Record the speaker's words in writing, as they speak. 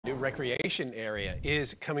recreation area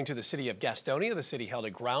is coming to the city of Gastonia. The city held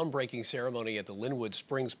a groundbreaking ceremony at the Linwood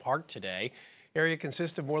Springs Park today. Area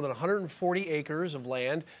consists of more than 140 acres of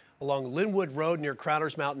land along Linwood Road near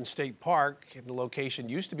Crowder's Mountain State Park. The location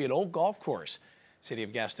used to be an old golf course. City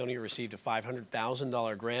of Gastonia received a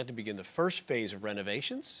 $500,000 grant to begin the first phase of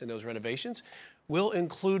renovations, and those renovations will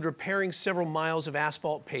include repairing several miles of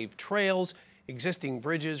asphalt paved trails, existing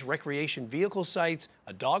bridges, recreation vehicle sites,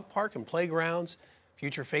 a dog park and playgrounds.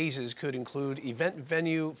 Future phases could include event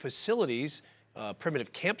venue facilities,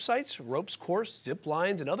 primitive campsites, ropes course, zip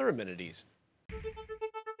lines, and other amenities.